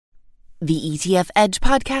The ETF Edge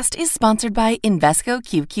podcast is sponsored by Invesco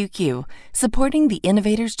QQQ, supporting the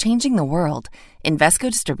innovators changing the world.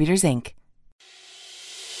 Invesco Distributors, Inc.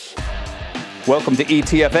 Welcome to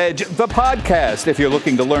ETF Edge, the podcast. If you're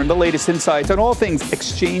looking to learn the latest insights on all things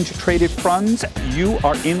exchange-traded funds, you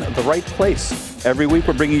are in the right place. Every week,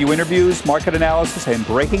 we're bringing you interviews, market analysis, and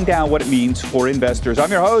breaking down what it means for investors.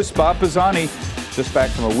 I'm your host, Bob Pisani, just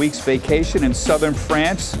back from a week's vacation in southern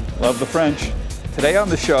France. Love the French. Today on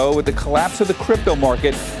the show, with the collapse of the crypto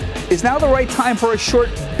market, is now the right time for a short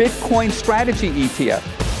Bitcoin strategy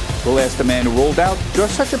ETF? We'll ask the man who rolled out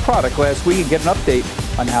just such a product last week and get an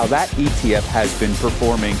update on how that ETF has been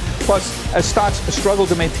performing. Plus, as stocks struggle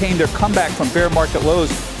to maintain their comeback from bear market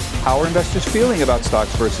lows, how are investors feeling about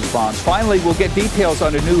stocks versus bonds? Finally, we'll get details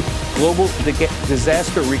on a new global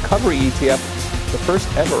disaster recovery ETF, the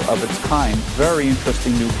first ever of its kind. Very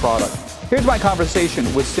interesting new product. Here's my conversation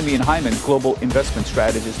with Simeon Hyman, Global Investment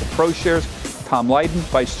Strategist of ProShares, Tom Lydon,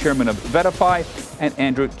 Vice Chairman of VettaFi, and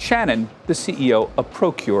Andrew Chanin, the CEO of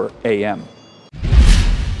Procure AM.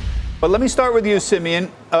 But let me start with you, Simeon.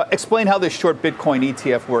 Explain how this short Bitcoin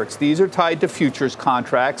ETF works. These are tied to futures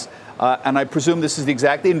contracts, and I presume this is the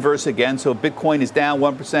exact inverse again. So Bitcoin is down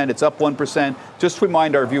 1%, it's up 1%. Just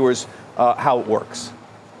remind our viewers how it works.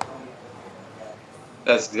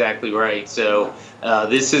 That's exactly right. So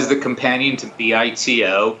this is the companion to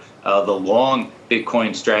BITO, the long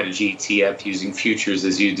Bitcoin strategy ETF using futures,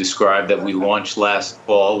 as you described, that we launched last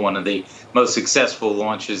fall, one of the most successful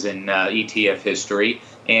launches in ETF history.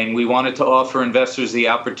 And we wanted to offer investors the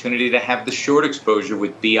opportunity to have the short exposure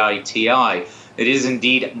with BITI. It is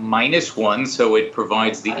indeed -1, so it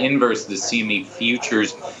provides the inverse of the CME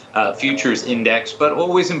futures index, but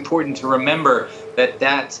always important to remember that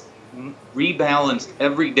that's rebalanced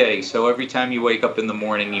every day. So every time you wake up in the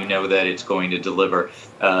morning, you know that it's going to deliver.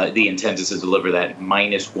 The intent is to deliver that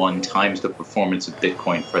 -1 times the performance of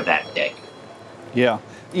Bitcoin for that day. Yeah.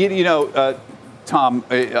 You know, Tom,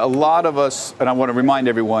 a lot of us, and I want to remind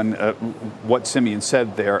everyone what Simeon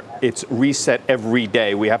said there, it's reset every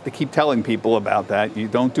day. We have to keep telling people about that. You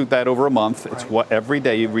don't do that over a month. It's what every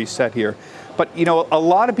day you reset here. But, you know, a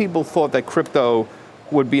lot of people thought that crypto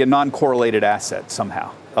would be a non-correlated asset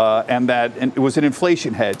somehow. And it was an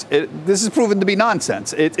inflation hedge. This is proven to be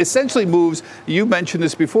nonsense. It essentially moves, you mentioned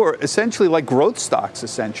this before, essentially like growth stocks,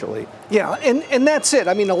 essentially. Yeah, and that's it.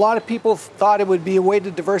 I mean, a lot of people thought it would be a way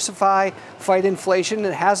to diversify, fight inflation.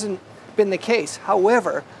 It hasn't been the case.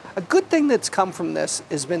 However, a good thing that's come from this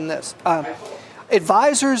has been this.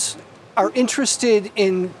 Advisors are interested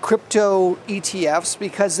in crypto ETFs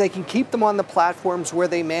because they can keep them on the platforms where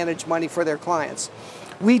they manage money for their clients.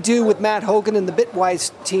 We do, with Matt Hogan and the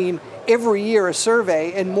Bitwise team, every year a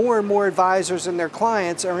survey, and more advisors and their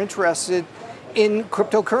clients are interested in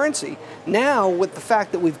cryptocurrency. Now, with the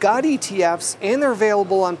fact that we've got ETFs and they're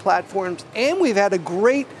available on platforms, and we've had a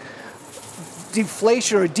great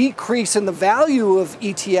deflation or decrease in the value of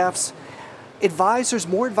ETFs,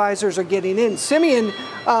 more advisors are getting in. Simeon,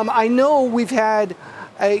 I know we've had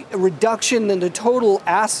a reduction in the total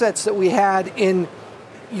assets that we had in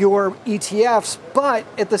your ETFs, but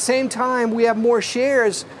at the same time, we have more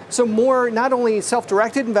shares. So more, not only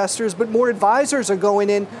self-directed investors, but more advisors are going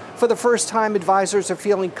in. For the first time, advisors are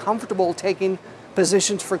feeling comfortable taking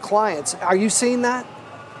positions for clients. Are you seeing that?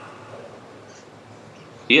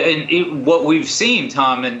 Yeah, and what we've seen,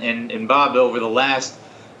 Tom and Bob, over the last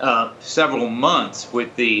several months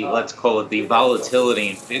with the, let's call it the volatility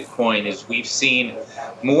in Bitcoin, is we've seen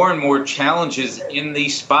more and more challenges in the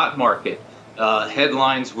spot market.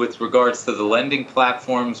 Headlines with regards to the lending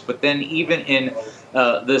platforms, but then even in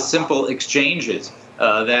the simple exchanges,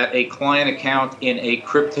 that a client account in a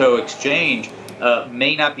crypto exchange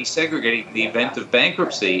may not be segregated in the event of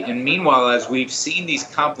bankruptcy. And meanwhile, as we've seen these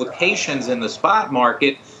complications in the spot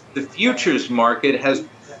market, the futures market has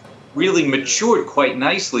really matured quite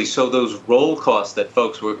nicely. So those roll costs that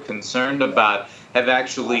folks were concerned about have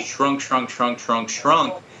actually shrunk,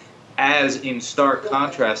 as in stark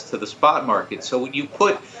contrast to the spot market. So when you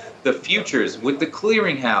put the futures with the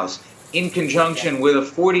clearinghouse in conjunction with a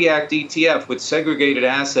 40 Act ETF with segregated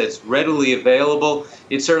assets readily available,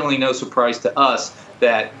 it's certainly no surprise to us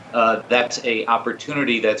that that's a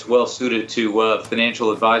opportunity that's well suited to financial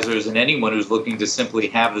advisors and anyone who's looking to simply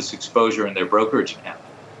have this exposure in their brokerage account.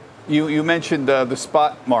 You mentioned the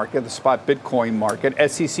spot market, the spot Bitcoin market.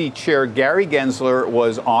 SEC Chair Gary Gensler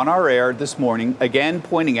was on our air this morning, again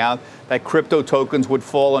pointing out that crypto tokens would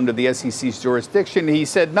fall under the SEC's jurisdiction. He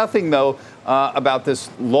said nothing, though, about this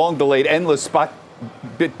long-delayed, endless spot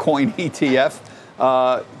Bitcoin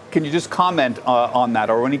ETF. Can you just comment on that?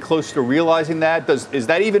 Are we any close to realizing that? Is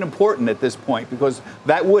that even important at this point? Because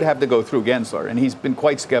that would have to go through Gensler, and he's been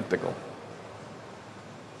quite skeptical.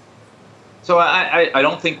 So I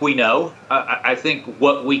don't think we know. I think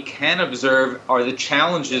what we can observe are the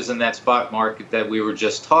challenges in that spot market that we were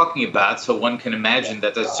just talking about. So one can imagine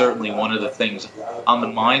that that's certainly one of the things on the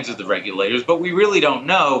minds of the regulators, but we really don't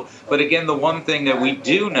know. But again, the one thing that we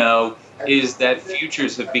do know is that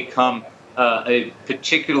futures have become a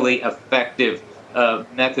particularly effective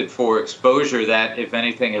method for exposure that, if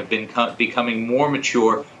anything, have been becoming more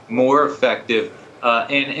mature, more effective,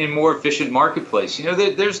 and more efficient marketplace. You know,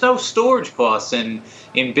 there's no storage costs in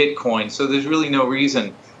Bitcoin, so there's really no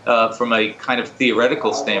reason from a kind of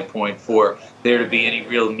theoretical standpoint for there to be any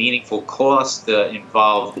real meaningful cost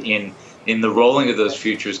involved in the rolling of those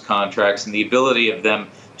futures contracts and the ability of them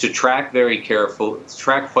to track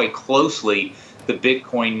quite closely the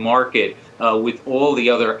Bitcoin market with all the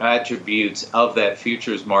other attributes of that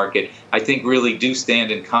futures market, I think really do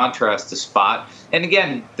stand in contrast to spot. And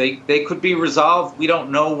again, they could be resolved. We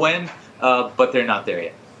don't know when, but they're not there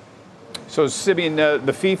yet. So, Simeon,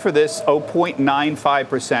 the fee for this,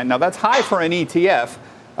 0.95%. Now, that's high for an ETF,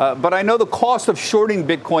 but I know the cost of shorting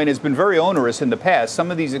Bitcoin has been very onerous in the past. Some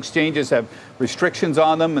of these exchanges have restrictions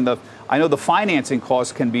on them, and I know the financing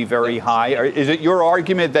costs can be very high. Is it your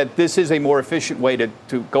argument that this is a more efficient way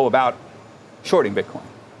to go about shorting Bitcoin?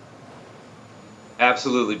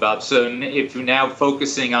 Absolutely, Bob. So if you're now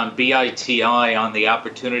focusing on BITI, on the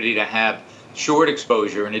opportunity to have short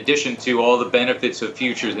exposure, in addition to all the benefits of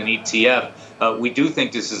futures and ETF, we do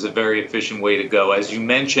think this is a very efficient way to go. As you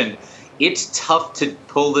mentioned, it's tough to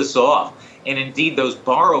pull this off. And indeed, those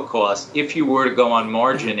borrow costs, if you were to go on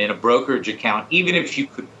margin in a brokerage account, even if you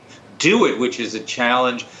could do it, which is a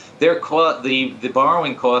challenge, the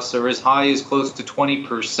borrowing costs are as high as close to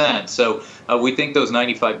 20%. So we think those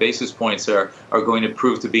 95 basis points are going to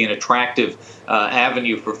prove to be an attractive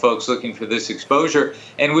avenue for folks looking for this exposure.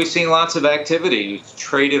 And we've seen lots of activity. We've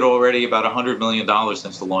traded already about $100 million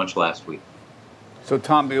since the launch last week. So,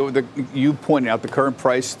 Tom, you pointed out the current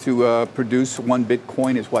price to produce one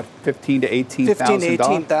Bitcoin is what, $15,000 to $18,000? $15,000 to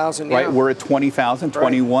 $18,000, yeah. Right, we're at $20,000,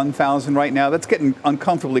 $21,000 right now. That's getting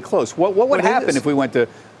uncomfortably close. What would happen if we went to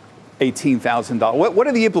 $18,000? What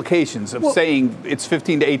are the implications of saying it's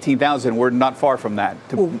 $15,000 to $18,000? We're not far from that.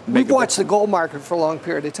 We've watched the gold market for a long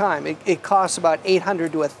period of time. It costs about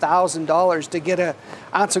 $800 to $1,000 to get an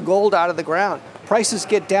ounce of gold out of the ground. Prices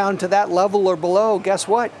get down to that level or below. Guess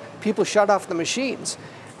what? People shut off the machines.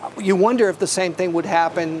 You wonder if the same thing would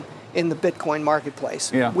happen in the Bitcoin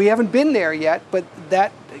marketplace. Yeah. We haven't been there yet, but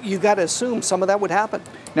that you got to assume some of that would happen.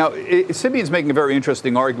 Now, Simeon's making a very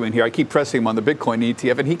interesting argument here. I keep pressing him on the Bitcoin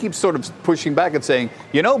ETF, and he keeps sort of pushing back and saying,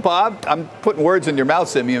 you know, Bob, I'm putting words in your mouth,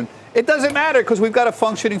 Simeon. It doesn't matter because we've got a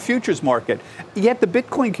functioning futures market. Yet the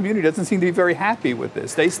Bitcoin community doesn't seem to be very happy with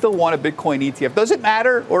this. They still want a Bitcoin ETF. Does it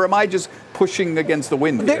matter, or am I just pushing against the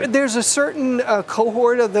wind here? There's a certain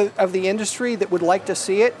cohort of the industry that would like to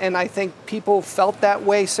see it, and I think people felt that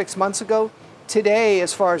way 6 months ago. Today,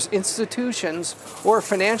 as far as institutions or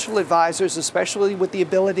financial advisors, especially with the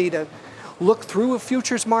ability to look through a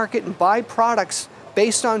futures market and buy products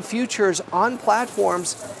based on futures on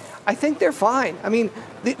platforms, I think they're fine. I mean,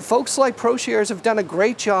 folks like ProShares have done a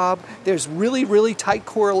great job. There's really, really tight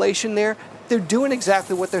correlation there. They're doing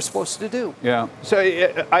exactly what they're supposed to do. Yeah. So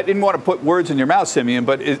I didn't want to put words in your mouth, Simeon,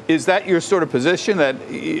 but is that your sort of position, that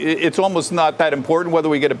it's almost not that important whether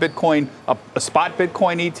we get a spot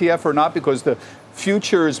Bitcoin ETF or not, because the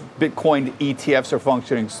futures Bitcoin ETFs are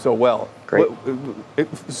functioning so well? Great.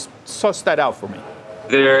 Suss that out for me.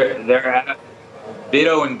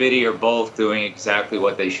 BITO and BITI are both doing exactly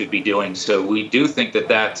what they should be doing. So we do think that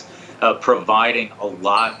that's providing a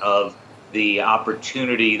lot of the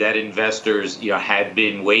opportunity that investors had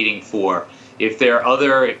been waiting for. If there are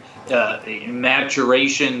other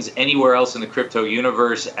maturations anywhere else in the crypto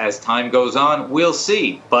universe as time goes on, we'll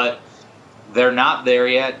see. But they're not there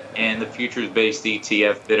yet, and the futures-based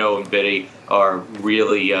ETF, BITO and BITI, are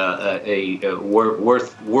really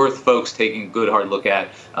worth folks taking a good hard look at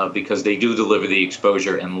because they do deliver the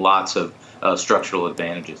exposure and lots of structural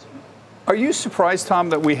advantages. Are you surprised, Tom,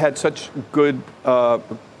 that we had such good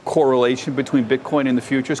correlation between Bitcoin and the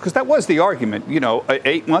futures? Because that was the argument,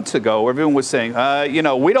 8 months ago. Everyone was saying,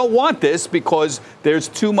 we don't want this because there's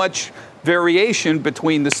too much variation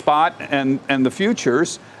between the spot and the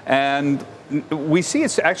futures, and we see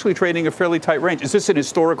it's actually trading a fairly tight range. Is this an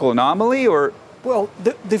historical anomaly, or? Well,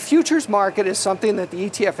 the futures market is something that the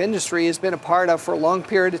ETF industry has been a part of for a long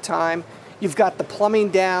period of time. You've got the plumbing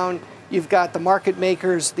down, you've got the market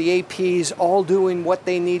makers, the APs, all doing what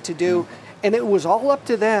they need to do. And it was all up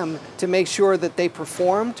to them to make sure that they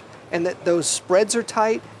performed and that those spreads are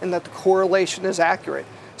tight and that the correlation is accurate.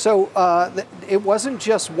 So it wasn't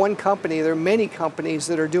just one company. There are many companies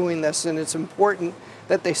that are doing this, and it's important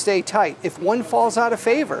that they stay tight. If one falls out of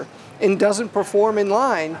favor and doesn't perform in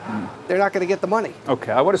line, they're not going to get the money.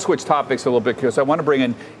 Okay, I want to switch topics a little bit because I want to bring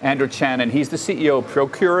in Andrew Chanin. He's the CEO of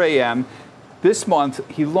Procure AM. This month,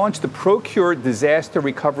 he launched the Procure Disaster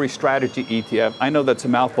Recovery Strategy ETF. I know that's a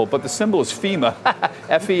mouthful, but the symbol is FEMA,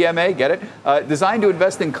 F-E-M-A, get it? Designed to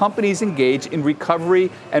invest in companies engaged in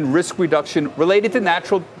recovery and risk reduction related to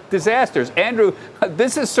natural disasters. Andrew,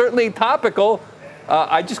 this is certainly topical.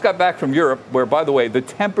 I just got back from Europe, where, by the way, the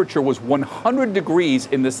temperature was 100 degrees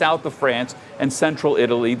in the south of France and central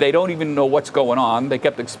Italy. They don't even know what's going on. They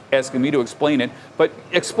kept asking me to explain it. But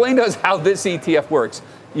explain to us how this ETF works.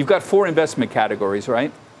 You've got 4 investment categories, right?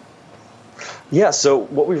 Yeah, so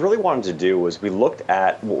what we really wanted to do was we looked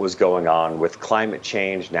at what was going on with climate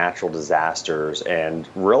change, natural disasters, and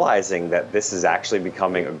realizing that this is actually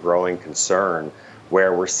becoming a growing concern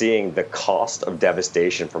where we're seeing the cost of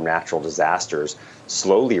devastation from natural disasters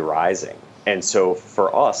slowly rising. And so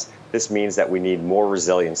for us, this means that we need more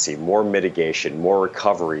resiliency, more mitigation, more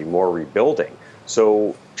recovery, more rebuilding.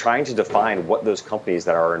 So trying to define what those companies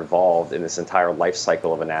that are involved in this entire life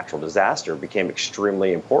cycle of a natural disaster became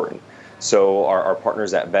extremely important. So our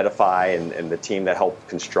partners at Vedify and the team that helped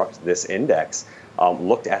construct this index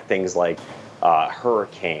looked at things like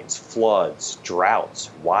hurricanes, floods, droughts,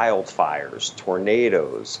 wildfires,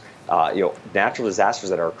 tornadoes, natural disasters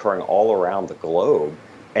that are occurring all around the globe,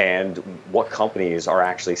 and what companies are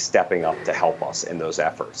actually stepping up to help us in those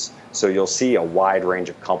efforts. So you'll see a wide range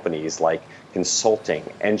of companies like consulting,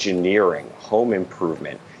 engineering, home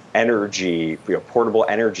improvement, energy, portable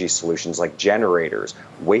energy solutions like generators,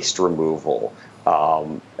 waste removal,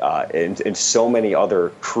 and so many other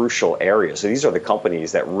crucial areas. So these are the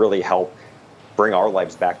companies that really help bring our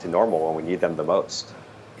lives back to normal when we need them the most.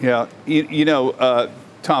 Yeah,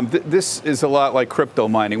 Tom, this is a lot like crypto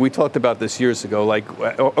mining. We talked about this years ago. Like,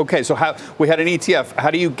 okay, so we had an ETF.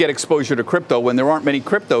 How do you get exposure to crypto when there aren't many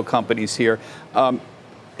crypto companies here? I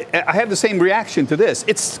have the same reaction to this.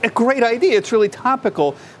 It's a great idea. It's really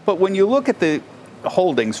topical. But when you look at the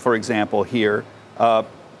holdings, for example, here,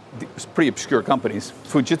 it's pretty obscure companies.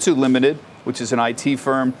 Fujitsu Limited, which is an IT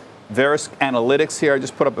firm. Verisk Analytics here. I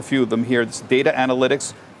just put up a few of them here. It's data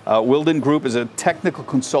analytics. Wilden Group is a technical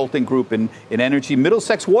consulting group in energy.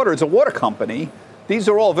 Middlesex Water is a water company. These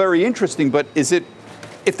are all very interesting, but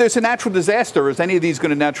if there's a natural disaster, is any of these going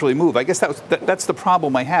to naturally move? I guess that's the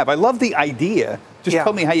problem I have. I love the idea. Just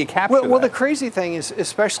tell me how you capture that. Well, the crazy thing is,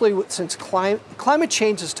 especially since climate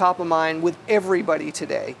change is top of mind with everybody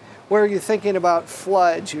today, where you're thinking about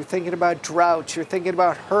floods, you're thinking about droughts, you're thinking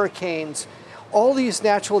about hurricanes, all these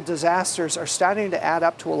natural disasters are starting to add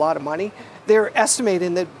up to a lot of money. They're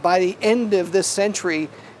estimating that by the end of this century,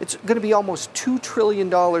 it's going to be almost $2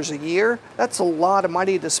 trillion a year. That's a lot of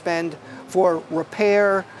money to spend for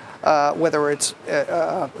repair, whether it's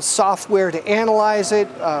software to analyze it,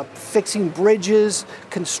 fixing bridges,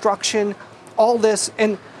 construction, all this.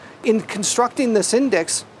 And in constructing this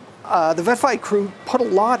index, the Vedify crew put a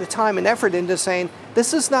lot of time and effort into saying,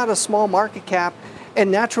 this is not a small market cap, and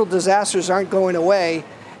natural disasters aren't going away.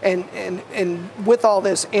 And with all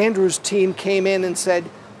this, Andrew's team came in and said,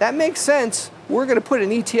 that makes sense. We're going to put an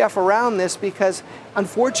ETF around this because,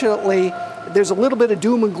 unfortunately, there's a little bit of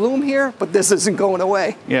doom and gloom here, but this isn't going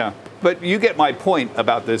away. Yeah, but you get my point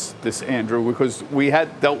about this, Andrew, because we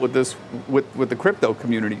had dealt with this with the crypto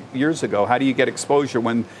community years ago. How do you get exposure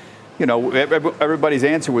when, everybody's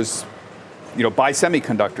answer was, buy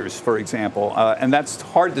semiconductors, for example, and that's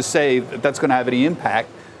hard to say that that's going to have any impact.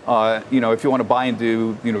 If you want to buy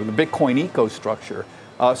into, the Bitcoin eco-structure.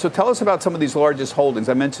 So tell us about some of these largest holdings.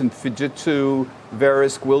 I mentioned Fujitsu,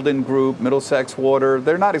 Verisk, Wilden Group, Middlesex Water.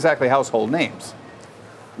 They're not exactly household names.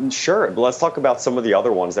 Sure, but let's talk about some of the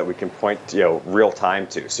other ones that we can point, real time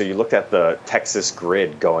to. So you looked at the Texas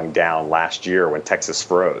grid going down last year when Texas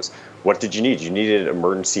froze. What did you need? You needed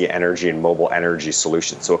emergency energy and mobile energy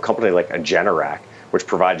solutions. So a company like a Generac, which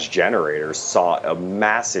provides generators, saw a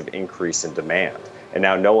massive increase in demand. And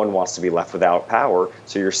now no one wants to be left without power,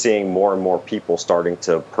 so you're seeing more and more people starting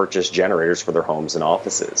to purchase generators for their homes and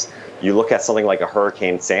offices. You look at something like a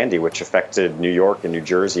Hurricane Sandy, which affected New York and New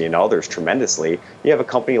Jersey and others tremendously. You have a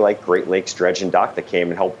company like Great Lakes Dredge and Dock that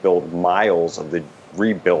came and helped rebuild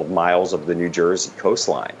miles of the New Jersey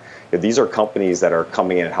coastline. These are companies that are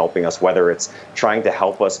coming in and helping us, whether it's trying to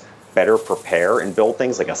help us better prepare and build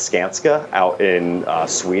things like a Skanska out in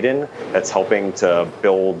Sweden that's helping to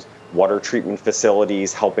build water treatment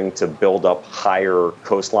facilities, helping to build up higher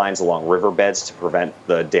coastlines along riverbeds to prevent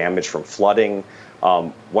the damage from flooding.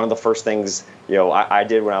 One of the first things I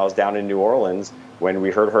did when I was down in New Orleans when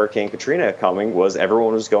we heard Hurricane Katrina coming was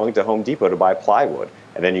everyone was going to Home Depot to buy plywood.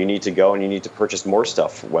 And then you need to go and you need to purchase more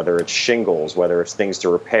stuff, whether it's shingles, whether it's things to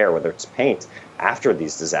repair, whether it's paint after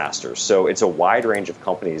these disasters. So it's a wide range of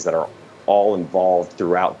companies that are all involved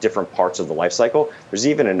throughout different parts of the life cycle. There's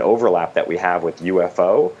even an overlap that we have with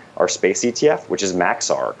UFO, our space ETF, which is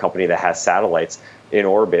Maxar, a company that has satellites in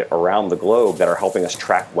orbit around the globe that are helping us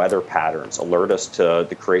track weather patterns, alert us to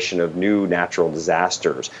the creation of new natural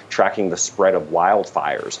disasters, tracking the spread of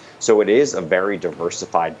wildfires. So it is a very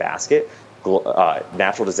diversified basket.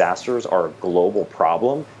 Natural disasters are a global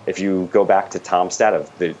problem. If you go back to Tom's stat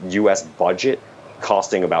of the U.S. budget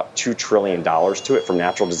costing about $2 trillion to it from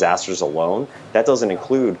natural disasters alone, that doesn't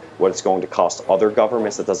include what it's going to cost other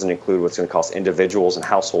governments. That doesn't include what's going to cost individuals and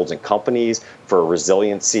households and companies for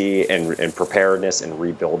resiliency and preparedness and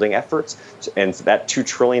rebuilding efforts. And that $2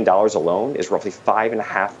 trillion alone is roughly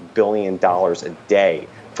 $5.5 billion a day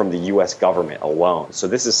from the U.S. government alone. So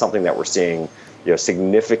this is something that we're seeing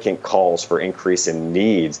significant calls for increase in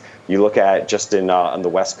needs. You look at just on the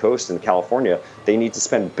West Coast in California, they need to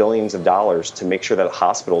spend billions of dollars to make sure that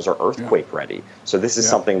hospitals are earthquake ready. So this is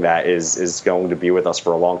something that is going to be with us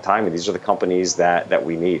for a long time, and these are the companies that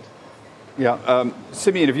we need. Yeah,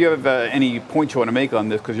 Simeon, if you have any points you want to make on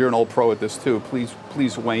this, because you're an old pro at this too,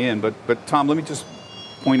 please weigh in. But Tom, let me just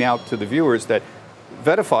point out to the viewers that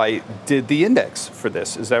VettaFi did the index for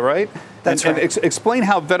this. Is that right? That's right. And explain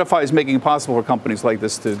how VettaFi is making it possible for companies like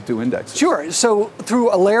this to do indexes. Sure. So through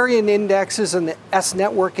Alerian Indexes and the S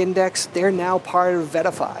Network Index, they're now part of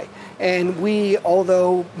VettaFi. And we,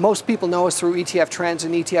 although most people know us through ETF Trends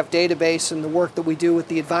and ETF Database and the work that we do with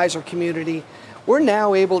the advisor community, we're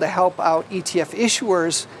now able to help out ETF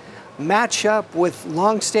issuers match up with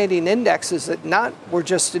long-standing indexes that were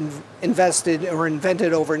just invested or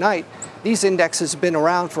invented overnight. These indexes have been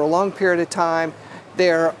around for a long period of time.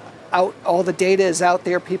 They're out, all the data is out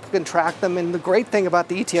there, people can track them, and the great thing about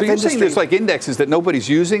the ETF industry... So you're saying there's like indexes that nobody's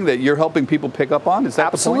using that you're helping people pick up on? Is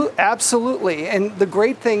that the point? Absolutely, and the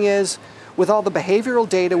great thing is, with all the behavioral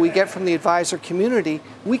data we get from the advisor community,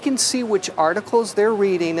 we can see which articles they're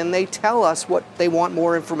reading, and they tell us what they want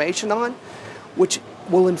more information on, which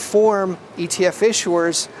will inform ETF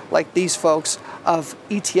issuers like these folks of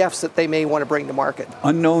ETFs that they may want to bring to market.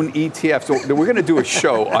 Unknown ETFs. So we're going to do a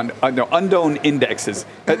show on unknown indexes,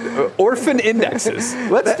 orphan indexes.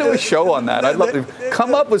 Let's do a show on that. I'd love to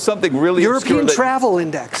come up with something really European Travel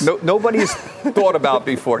Index. Nobody's thought about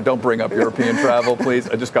before. Don't bring up European travel, please.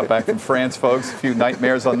 I just got back from France, folks. A few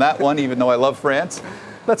nightmares on that one, even though I love France.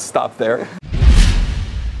 Let's stop there.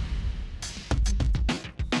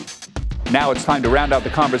 Now it's time to round out the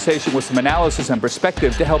conversation with some analysis and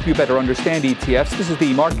perspective to help you better understand ETFs. This is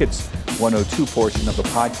the Markets 102 portion of the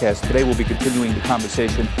podcast. Today we'll be continuing the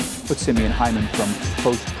conversation with Simeon Hyman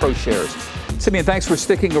from ProShares. Simeon, thanks for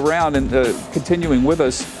sticking around and continuing with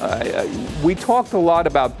us. We talked a lot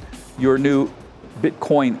about your new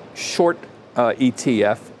Bitcoin short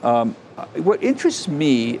ETF. What interests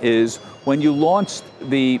me is when you launched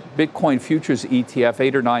the Bitcoin futures ETF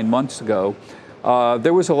 8 or 9 months ago,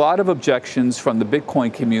 there was a lot of objections from the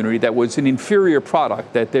Bitcoin community that was an inferior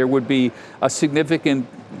product, that there would be a significant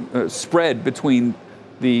spread between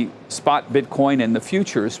the spot Bitcoin and the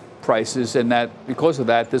futures prices, and that because of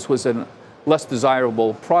that, this was a less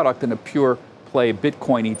desirable product than a pure play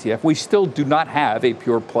Bitcoin ETF. We still do not have a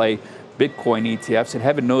pure play Bitcoin ETFs, and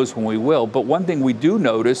heaven knows when we will. But one thing we do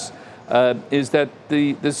notice is that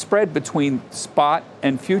the spread between spot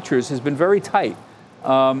and futures has been very tight.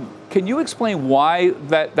 Can you explain why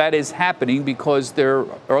that is happening? Because there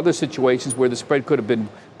are other situations where the spread could have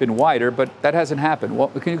been wider, but that hasn't happened. Well,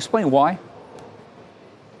 can you explain why?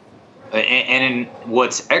 And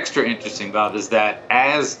what's extra interesting, Bob, is that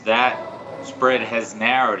as that spread has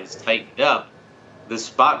narrowed, it's tightened up, the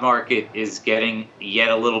spot market is getting yet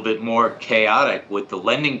a little bit more chaotic with the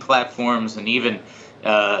lending platforms and even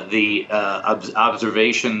the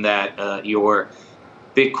observation that your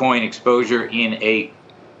Bitcoin exposure in a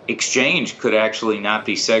exchange could actually not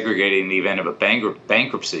be segregated in the event of a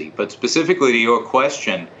bankruptcy. But specifically to your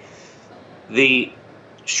question, the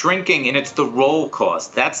shrinking, and it's the roll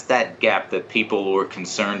cost, that's that gap that people were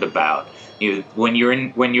concerned about. When you're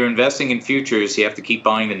investing in futures, you have to keep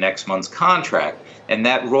buying the next month's contract, and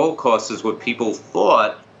that roll cost is what people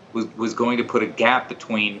thought was going to put a gap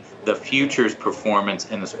between the futures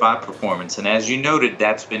performance and the spot performance. And as you noted,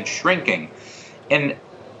 that's been shrinking. And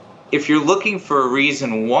if you're looking for a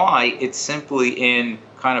reason why, it's simply in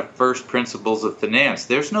kind of first principles of finance,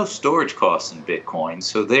 there's no storage costs in Bitcoin.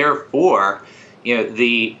 So therefore,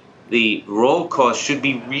 the roll cost should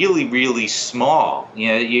be really, really small.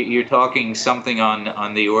 You're talking something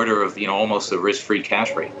on the order of almost a risk-free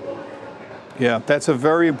cash rate. Yeah, that's a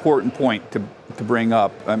very important point to bring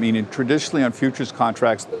up. I mean, traditionally on futures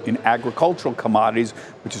contracts in agricultural commodities,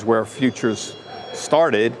 which is where futures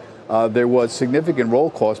started, there was significant roll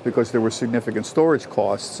costs because there were significant storage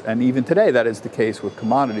costs. And even today, that is the case with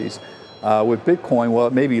commodities. With Bitcoin, well,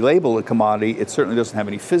 it may be labeled a commodity. It certainly doesn't have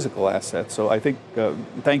any physical assets. So I think,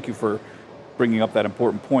 thank you for bringing up that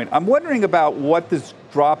important point. I'm wondering about what this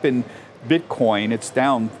drop in Bitcoin, it's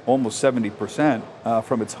down almost 70%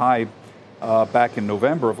 from its high back in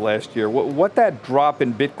November of last year. What that drop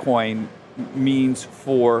in Bitcoin means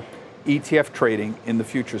for ETF trading in the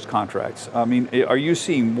futures contracts. I mean, are you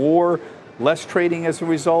seeing less trading as a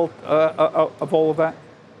result of all of that?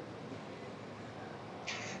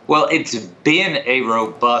 Well, it's been a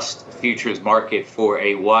robust futures market for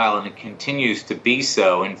a while, and it continues to be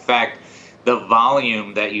so. In fact, the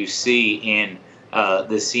volume that you see in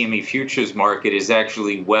the CME futures market is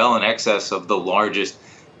actually well in excess of the largest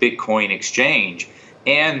Bitcoin exchange.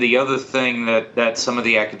 And the other thing that some of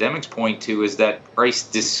the academics point to is that price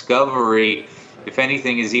discovery, if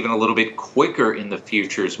anything, is even a little bit quicker in the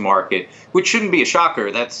futures market, which shouldn't be a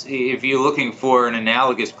shocker. That's if you're looking for an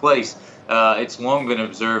analogous place, it's long been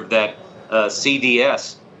observed that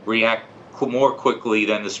CDS react more quickly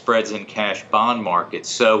than the spreads in cash bond markets.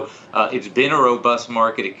 So it's been a robust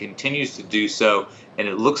market. It continues to do so, and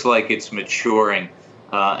it looks like it's maturing.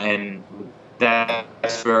 And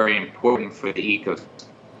that's very important for the ecosystem.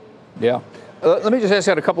 Yeah. Let me just ask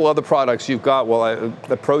you about a couple other products you've got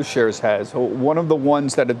that ProShares has. One of the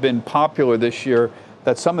ones that have been popular this year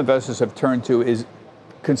that some investors have turned to is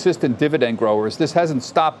consistent dividend growers. This hasn't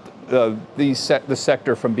stopped the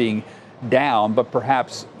sector from being down, but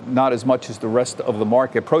perhaps not as much as the rest of the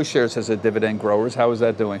market. ProShares has a dividend growers. How is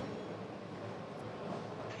that doing?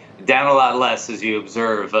 Down a lot less, as you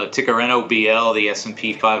observe. Ticker NOBL, the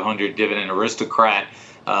S&P 500 Dividend Aristocrat,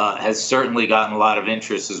 has certainly gotten a lot of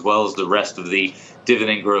interest, as well as the rest of the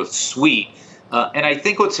dividend growth suite. And I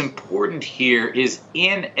think what's important here is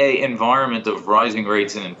in an environment of rising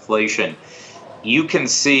rates and inflation, you can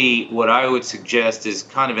see what I would suggest is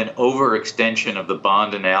kind of an overextension of the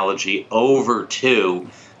bond analogy over to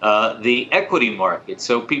the equity market.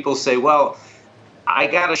 So people say, well, I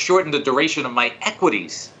got to shorten the duration of my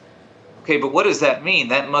equities. Okay, but what does that mean?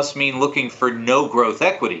 That must mean looking for no growth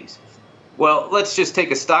equities. Well, let's just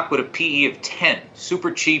take a stock with a PE of 10,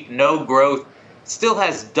 super cheap, no growth, still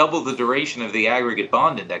has double the duration of the aggregate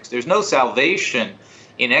bond index. There's no salvation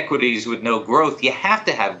in equities with no growth. You have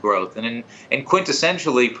to have growth. And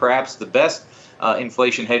quintessentially, perhaps the best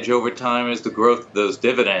inflation hedge over time is the growth of those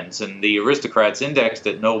dividends. And the Aristocrats Index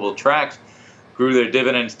that Noble tracks grew their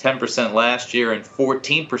dividends 10% last year and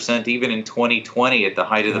 14% even in 2020 at the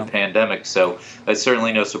height of the pandemic. So it's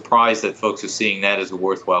certainly no surprise that folks are seeing that as a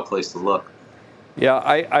worthwhile place to look. Yeah,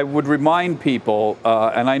 I would remind people,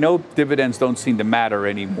 and I know dividends don't seem to matter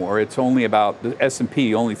anymore. It's only about, the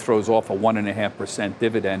S&P only throws off a 1.5%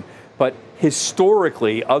 dividend. But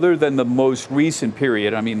historically, other than the most recent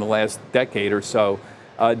period, I mean the last decade or so,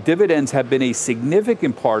 dividends have been a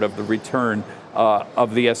significant part of the return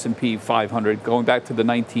of the S&P 500 going back to the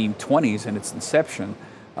 1920s and its inception.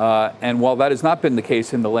 And while that has not been the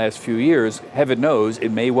case in the last few years, heaven knows it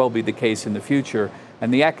may well be the case in the future.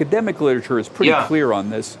 And the academic literature is pretty clear on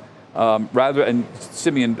this. And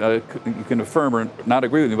Simeon, you can affirm or not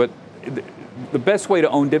agree with me, but the best way to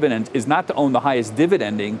own dividends is not to own the highest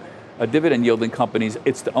dividend yielding companies.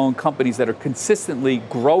 It's to own companies that are consistently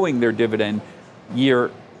growing their dividend year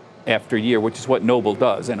after year, which is what Noble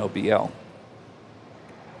does, NOBL.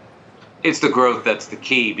 It's the growth that's the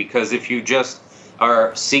key, because if you just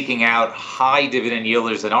are seeking out high dividend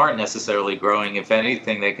yielders that aren't necessarily growing, if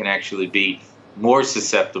anything, they can actually be more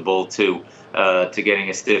susceptible to getting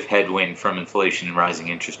a stiff headwind from inflation and rising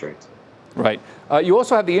interest rates. Right. You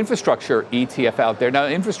also have the infrastructure ETF out there. Now,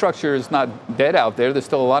 infrastructure is not dead out there. There's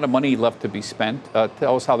still a lot of money left to be spent.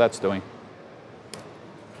 Tell us how that's doing.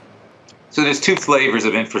 So there's two flavors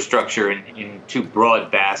of infrastructure in two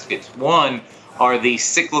broad baskets. One are the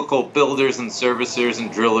cyclical builders and servicers and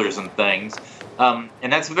drillers and things. And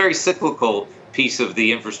that's a very cyclical piece of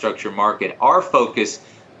the infrastructure market. Our focus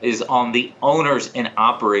is on the owners and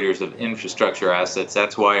operators of infrastructure assets.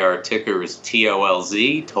 That's why our ticker is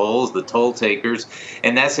TOLZ, tolls, the toll takers.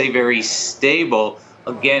 And that's a very stable,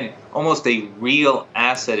 again, almost a real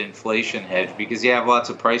asset inflation hedge, because you have lots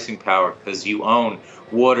of pricing power because you own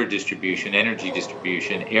water distribution, energy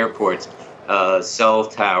distribution, airports, cell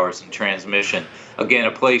towers and transmission. Again,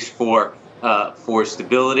 a place for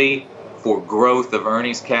stability, for growth of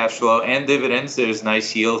earnings, cash flow, and dividends. There's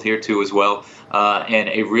nice yield here too as well, and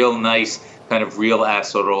a real nice kind of real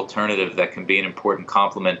asset alternative that can be an important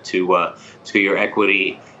complement to your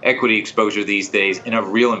equity exposure these days, and a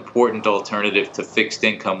real important alternative to fixed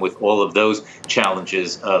income with all of those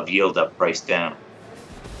challenges of yield up, price down.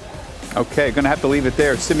 Okay, going to have to leave it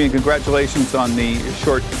there. Simeon, congratulations on the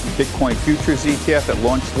short Bitcoin futures ETF that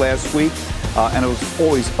launched last week. And it was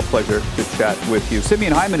always a pleasure to chat with you.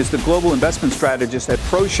 Simeon Hyman is the global investment strategist at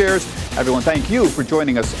ProShares. Everyone, thank you for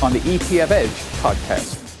joining us on the ETF Edge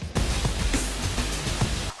podcast.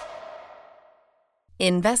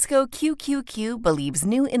 Invesco QQQ believes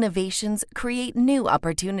new innovations create new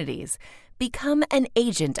opportunities. Become an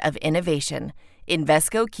agent of innovation.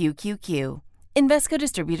 Invesco QQQ. Invesco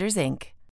Distributors, Inc.